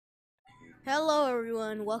Hello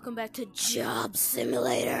everyone, welcome back to Job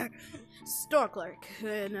Simulator Store Clerk.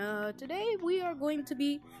 And today we are going to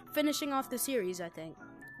be finishing off the series, I think.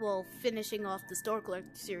 Well, finishing off the Store Clerk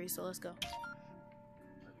series, so let's go.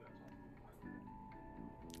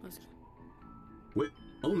 Wait,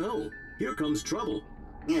 oh no, here comes trouble.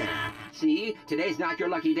 Yeah, see? Today's not your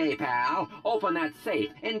lucky day, pal. Open that safe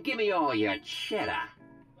and give me all your cheddar.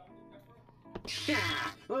 Yeah,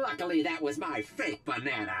 luckily that was my fake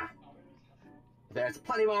banana. There's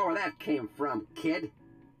plenty more where that came from, kid.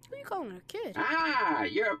 Who are you calling a kid? Ah,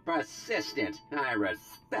 you're persistent. I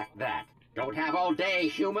respect that. Don't have all day,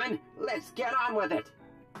 human. Let's get on with it.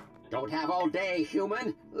 Don't have all day,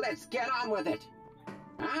 human. Let's get on with it.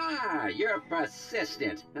 Ah, you're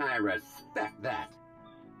persistent. I respect that.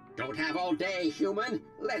 Don't have all day, human.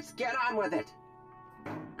 Let's get on with it.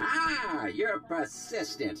 Ah, you're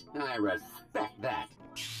persistent. I respect that.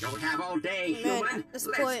 Don't have all day, human. Let's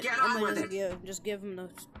get on with it. Just give him the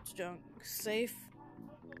junk safe.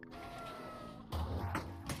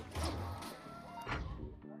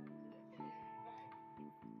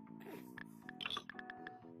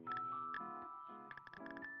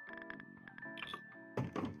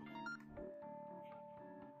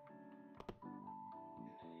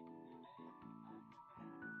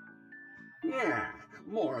 Yeah,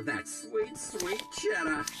 more of that sweet, sweet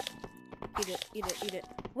cheddar. Eat it, eat it, eat it.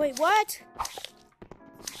 Wait, what?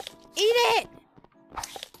 Eat it!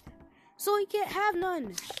 So he can't have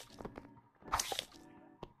none.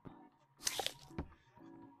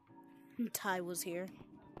 Ty was here.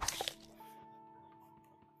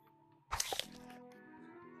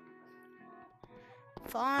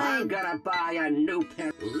 Fine. I'm gonna buy a new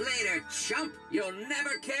pair. Later, chump. You'll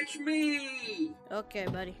never catch me. Okay,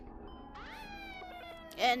 buddy.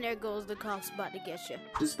 And there goes the cops about to get you.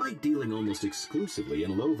 Despite dealing almost exclusively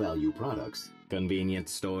in low-value products,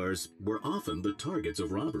 convenience stores were often the targets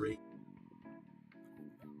of robbery.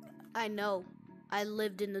 I know. I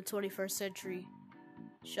lived in the 21st century.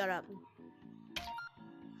 Shut up.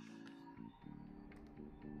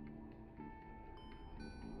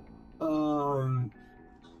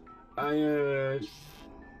 I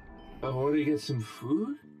want to get some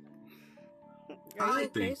food? I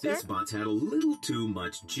think this bot's had a little too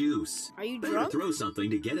much juice. Are you Better drunk? throw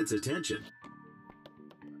something to get its attention.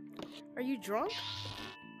 Are you drunk?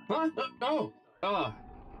 Huh? Oh,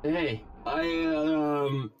 hey,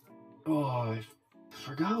 I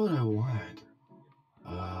forgot what I wanted.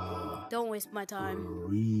 Don't waste my time.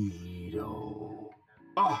 Burrito.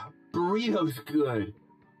 Oh, burrito's good.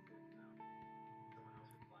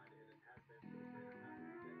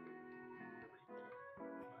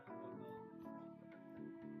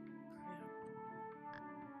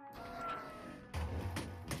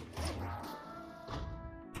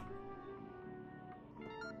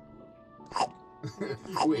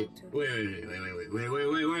 Wait.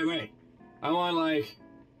 I want like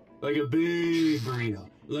a big burrito.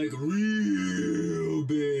 Like real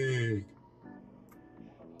big.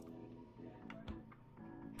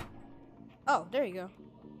 Oh, there you go.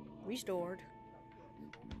 Restored.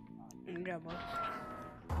 Yeah,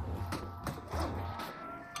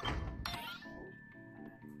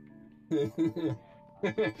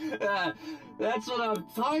 That's what I'm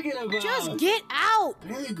talking about. just get out!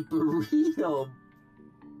 Big burrito.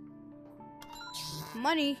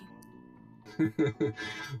 Money.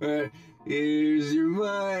 Here's your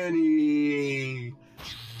money.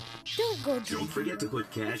 Don't forget to put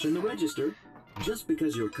cash in the register. Just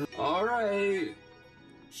because you're... All right.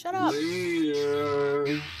 Shut up.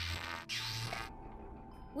 Later.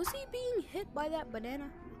 Was he being hit by that banana?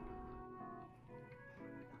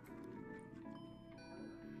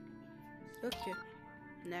 Okay.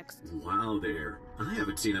 Next. Wow there. I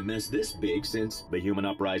haven't seen a mess this big since the human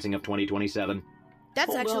uprising of 2027. That's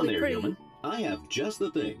Hold on actually there, pretty. human. I have just the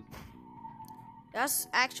thing. That's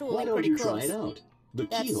actually Why don't pretty you close. try it out? The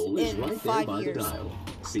That's keyhole is in right there 5 by years. the dial.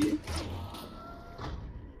 See it?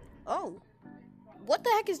 Oh. What the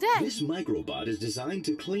heck is that? This microbot is designed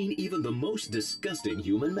to clean even the most disgusting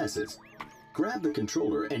human messes. Grab the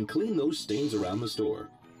controller and clean those stains around the store.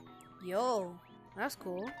 Yo, that's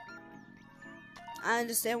cool. I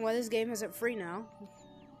understand why this game isn't free now.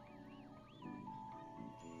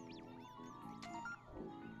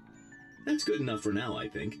 That's good enough for now, I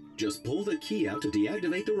think. Just pull the key out to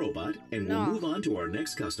deactivate the robot, and we'll move on to our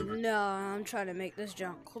next customer. No, I'm trying to make this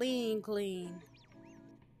junk clean.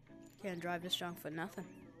 Can't drive this junk for nothing.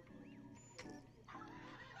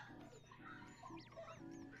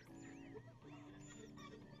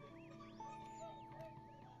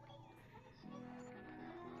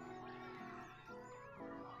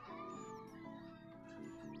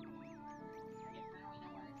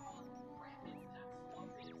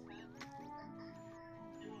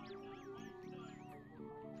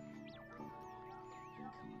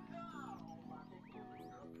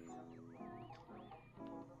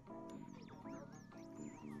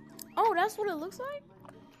 Oh, that's what it looks like?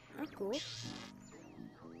 That's cool.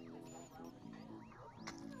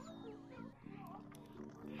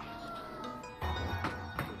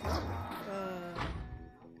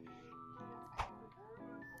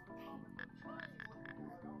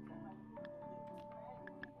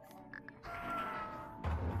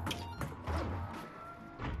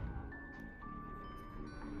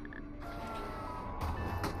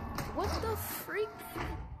 What the freak?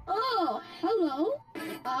 Oh, hello.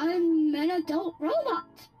 I'm an adult robot,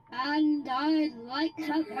 and I'd like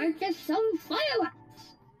to purchase some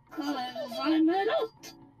fireworks, 'cause I'm an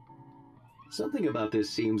adult. Something about this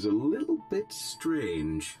seems a little bit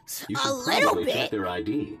strange. You A should little probably bit? check their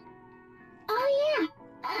ID. Oh yeah,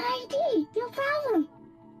 ID, no problem.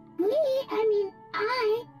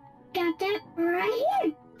 I got that right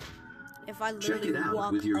here. If I Check literally it out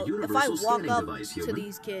walk, with your if I universal walk scanning up device, to human.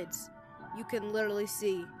 these kids, you can literally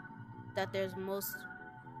see that there's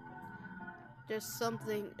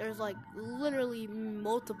like literally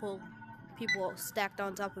multiple people stacked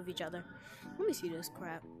on top of each other. Let me see this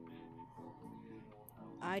crap.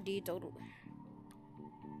 ID total.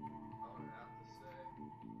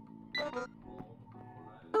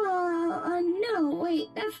 No, wait,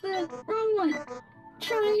 that's the wrong one.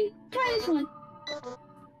 Try this one.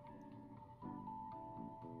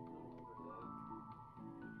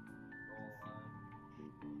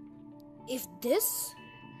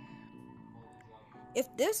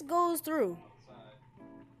 If this goes through,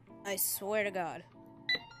 I swear to God,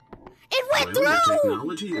 it went Well, the through.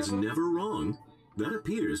 technology is never wrong. That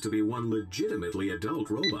appears to be one legitimately adult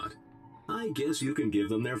robot. I guess you can give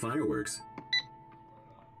them their fireworks.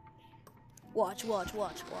 Watch. Oh,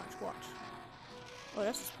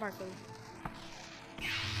 that's a sparkling.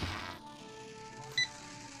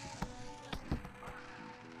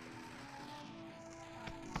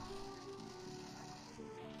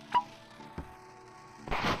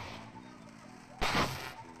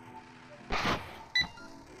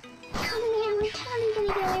 We're totally gonna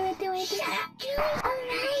get away with doing it. Shut up, Julie.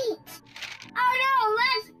 Alright. Oh no,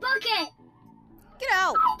 let's book it. Get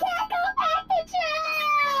out. I can't go back to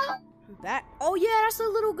jail. Back. Oh yeah, that's a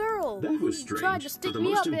little girl. That was who strange. tried to but stick the me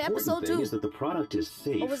most up in important episode thing 2. is that the product is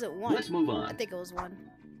safe. Or was it 1? Let's move on. I think it was 1.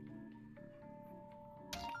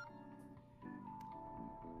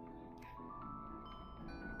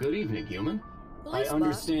 Good evening, human. Police I spot.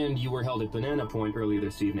 understand you were held at Banana Point earlier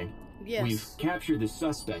this evening. Yes. We've captured the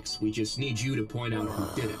suspects. We just need you to point out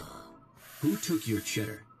who did it. Who took your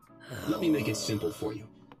cheddar? Let me make it simple for you.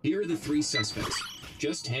 Here are the 3 suspects.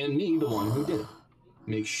 Just hand me the one who did it.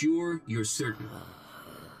 Make sure you're certain.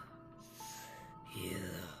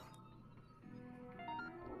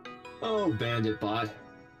 Oh, Bandit Bot.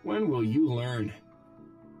 When will you learn?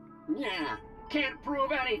 Yeah, can't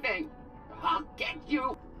prove anything. I'll get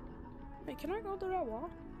you. Hey, can I go through that wall?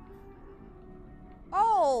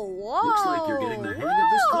 Oh, whoa! Looks like you're getting the hang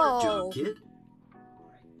of this clerk whoa. job, kid.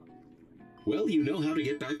 Well, you know how to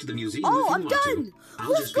get back to the museum Oh, if you I'm want done. to. I'll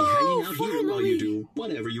Let's just be go, hanging out here while finally. you do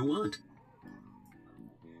whatever you want.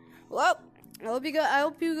 Well, I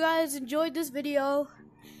hope you guys enjoyed this video.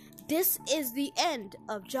 This is the end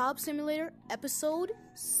of Job Simulator Episode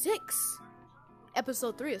 6.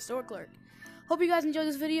 Episode 3 of Store Clerk. Hope you guys enjoyed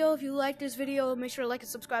this video. If you liked this video, make sure to like and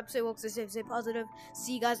subscribe. Stay woke, stay safe, stay positive.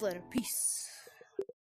 See you guys later. Peace.